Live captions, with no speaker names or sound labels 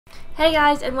Hey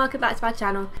guys, and welcome back to my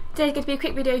channel. Today's going to be a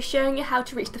quick video showing you how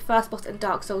to reach the first boss in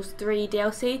Dark Souls 3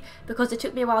 DLC because it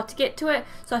took me a while to get to it,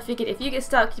 so I figured if you get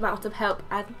stuck you might want some help,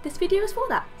 and this video is for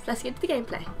that. So let's get into the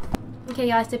gameplay. Okay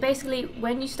guys, so basically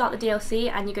when you start the DLC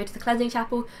and you go to the cleansing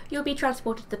chapel, you'll be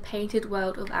transported to the painted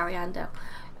world of Ariandel.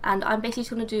 And I'm basically just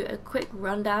going to do a quick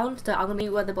rundown, so I'm going to be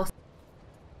where the boss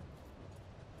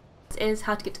is,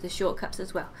 how to get to the shortcuts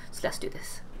as well. So let's do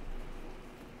this.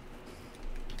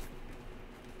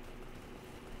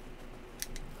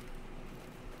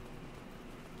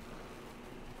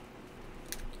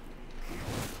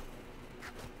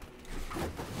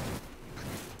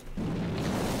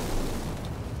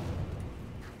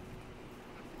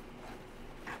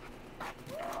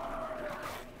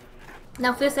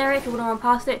 Now for this area, if you want to run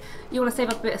past it, you want to save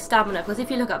up a bit of stamina, because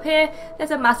if you look up here, there's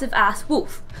a massive ass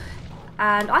wolf.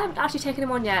 And I haven't actually taken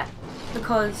him on yet,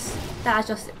 because that is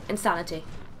just insanity.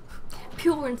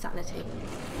 Pure insanity.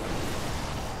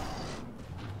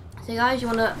 So guys, you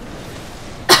want to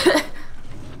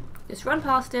just run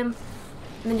past him,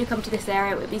 and then you come to this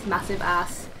area with these massive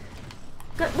ass...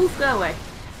 Wolf, go away.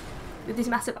 With these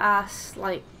massive ass,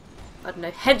 like, I don't know,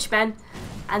 henchmen,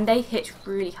 and they hit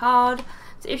really hard.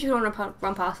 So if you want to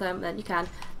run past them, then you can.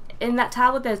 In that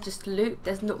tower there's just loot,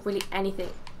 there's not really anything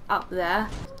up there.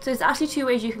 So there's actually two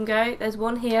ways you can go. There's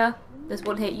one here, there's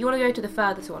one here. You want to go to the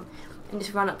furthest one and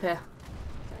just run up here.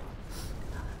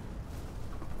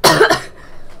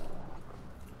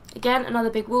 Again, another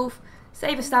big wolf.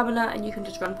 Save a stamina and you can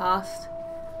just run past.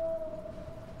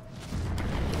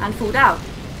 And fall down.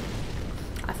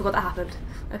 I forgot that happened.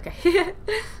 Okay.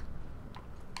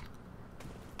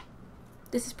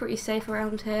 This is pretty safe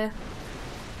around here.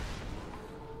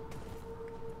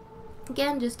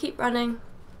 Again, just keep running.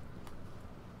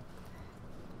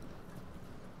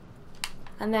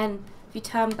 And then if you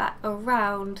turn back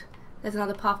around, there's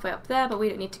another pathway up there, but we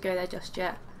don't need to go there just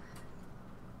yet.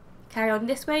 Carry on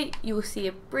this way, you will see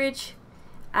a bridge,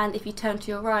 and if you turn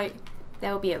to your right,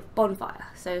 there will be a bonfire.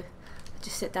 So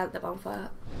just sit down at the bonfire.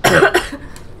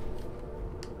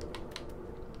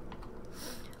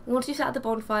 Once you sit at the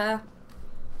bonfire,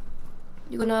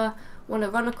 you're gonna want to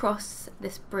run across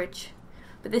this bridge,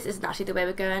 but this isn't actually the way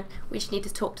we're going. We just need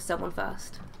to talk to someone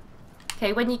first.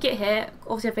 Okay, when you get here,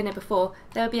 obviously I've been here before,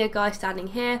 there'll be a guy standing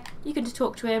here. You can just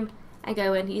talk to him and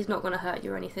go in. He's not going to hurt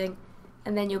you or anything,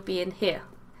 and then you'll be in here.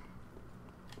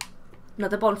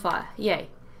 Another bonfire, yay.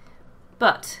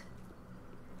 But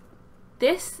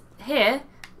this here,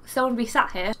 someone will be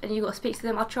sat here and you've got to speak to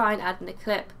them. I'll try and add in a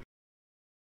clip.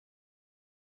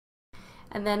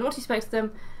 And then once you spoke to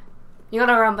them, you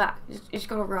gotta run back. You just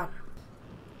gotta run.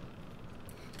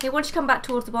 Okay, once you come back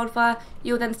towards the bonfire,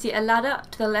 you'll then see a ladder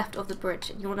to the left of the bridge,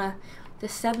 and you wanna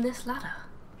descend this ladder.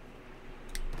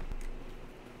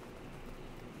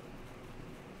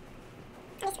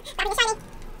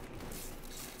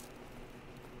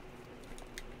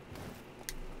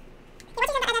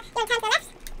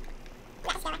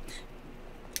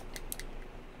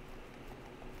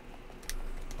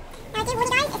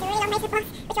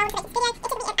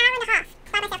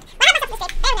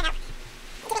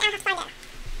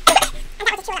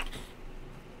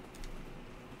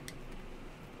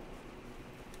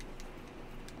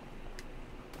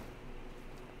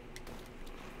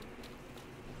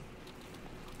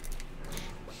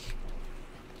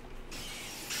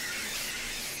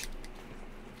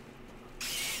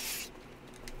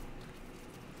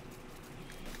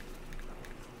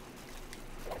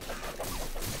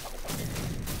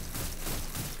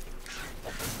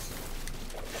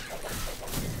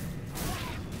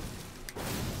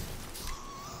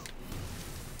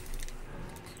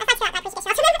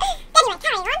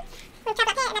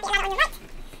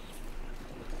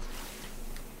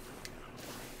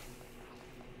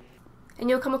 And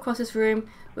you'll come across this room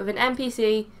with an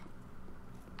NPC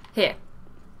here.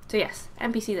 So yes,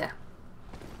 NPC there.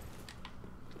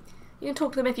 You can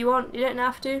talk to them if you want, you don't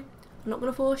have to. I'm not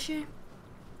going to force you.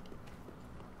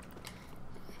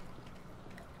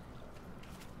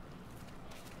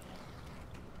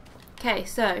 Okay,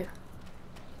 so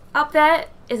up there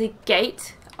is a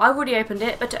gate. I've already opened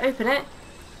it, but to open it,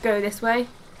 go this way.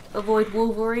 Avoid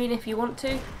Wolverine if you want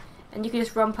to, and you can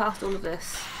just run past all of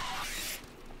this.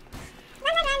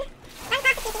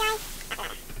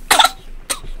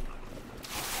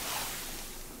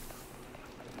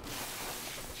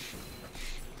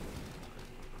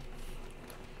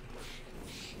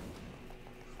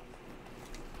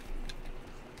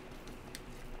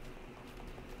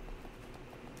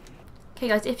 Okay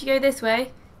guys, if you go this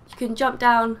way, you can jump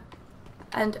down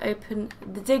and open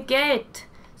the gate.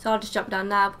 So I'll just jump down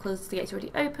now because the gate's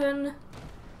already open.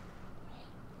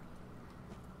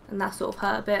 and that sort of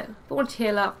hurt a bit, but once you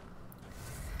heal up.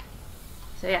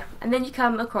 So yeah, and then you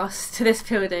come across to this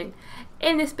building.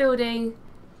 In this building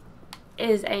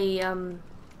is a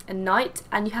knight,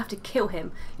 and you have to kill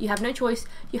him. You have no choice,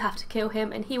 you have to kill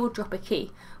him, and he will drop a key.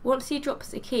 Once he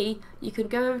drops a key, you can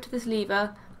go over to this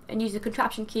lever and use the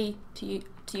contraption key to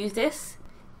use this,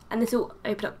 and this will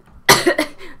open up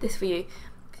this for you.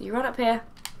 So you run up here,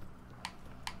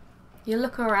 you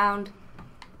look around,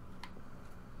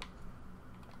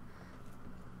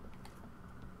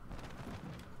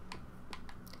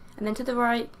 and then to the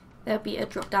right there'll be a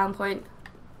drop down point.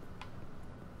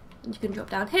 You can drop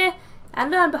down here,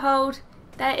 and lo and behold,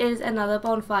 there is another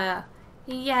bonfire.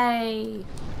 Yay!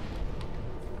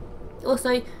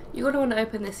 Also, you're going to want to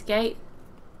open this gate,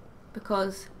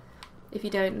 because if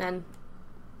you don't, then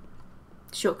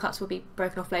shortcuts will be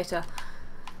broken off later.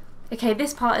 Okay,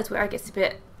 this part is where it gets a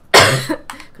bit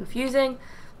confusing.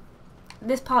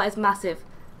 This part is massive,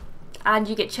 and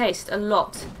you get chased a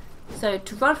lot. So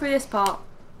to run through this part,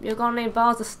 you're going to need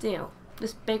bars of steel.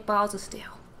 Just big bars of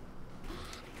steel.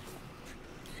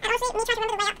 And honestly, me trying to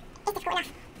remember the way up is difficult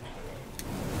enough.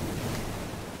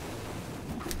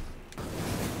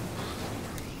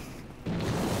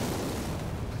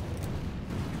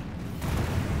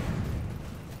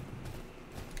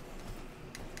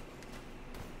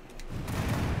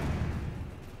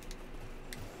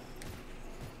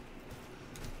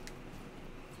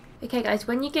 Okay guys,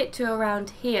 when you get to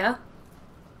around here,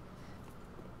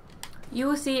 you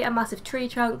will see a massive tree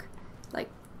trunk like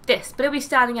this, but it'll be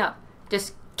standing up.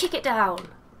 Just kick it down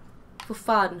for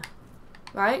fun,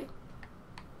 right?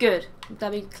 Good, I'm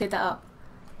glad we cleared that up.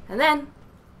 And then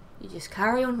you just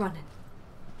carry on running.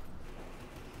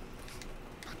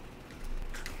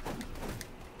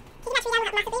 You can actually level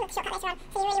up massively with the shortcut later on,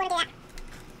 so you really want to do that.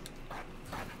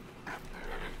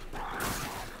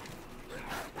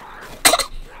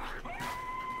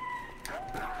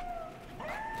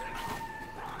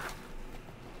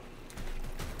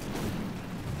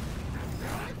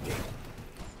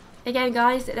 Again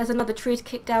guys, there's another tree to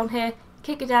kick down here.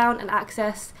 Kick it down and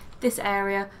access this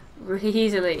area really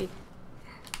easily.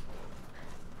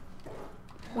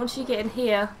 Once you get in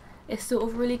here, it's sort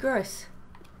of really gross.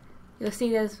 You'll see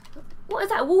there's... What is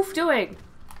that wolf doing?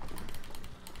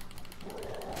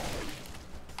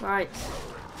 Right.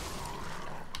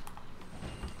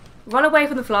 Run away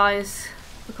from the flies,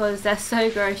 because they're so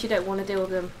gross, you don't want to deal with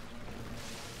them.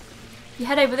 You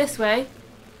head over this way.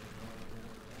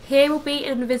 Here will be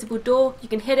an invisible door. You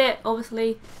can hit it,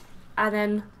 obviously, and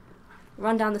then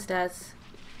run down the stairs.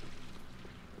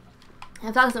 And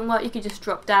if that doesn't work, you can just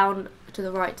drop down to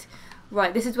the right.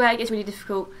 Right, this is where it gets really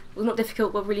difficult. Well, not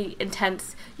difficult, but really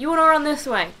intense. You want to run this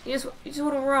way. You just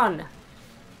want to run.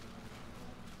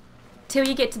 Till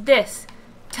you get to this.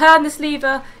 Turn this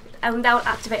lever, and that will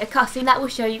activate a cutscene that will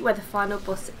show you where the final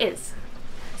boss is.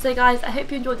 So guys, I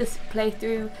hope you enjoyed this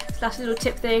playthrough / little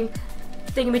tip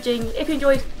thingamajig. If you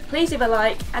enjoyed, please leave a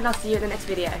like, and I'll see you in the next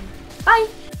video. Bye!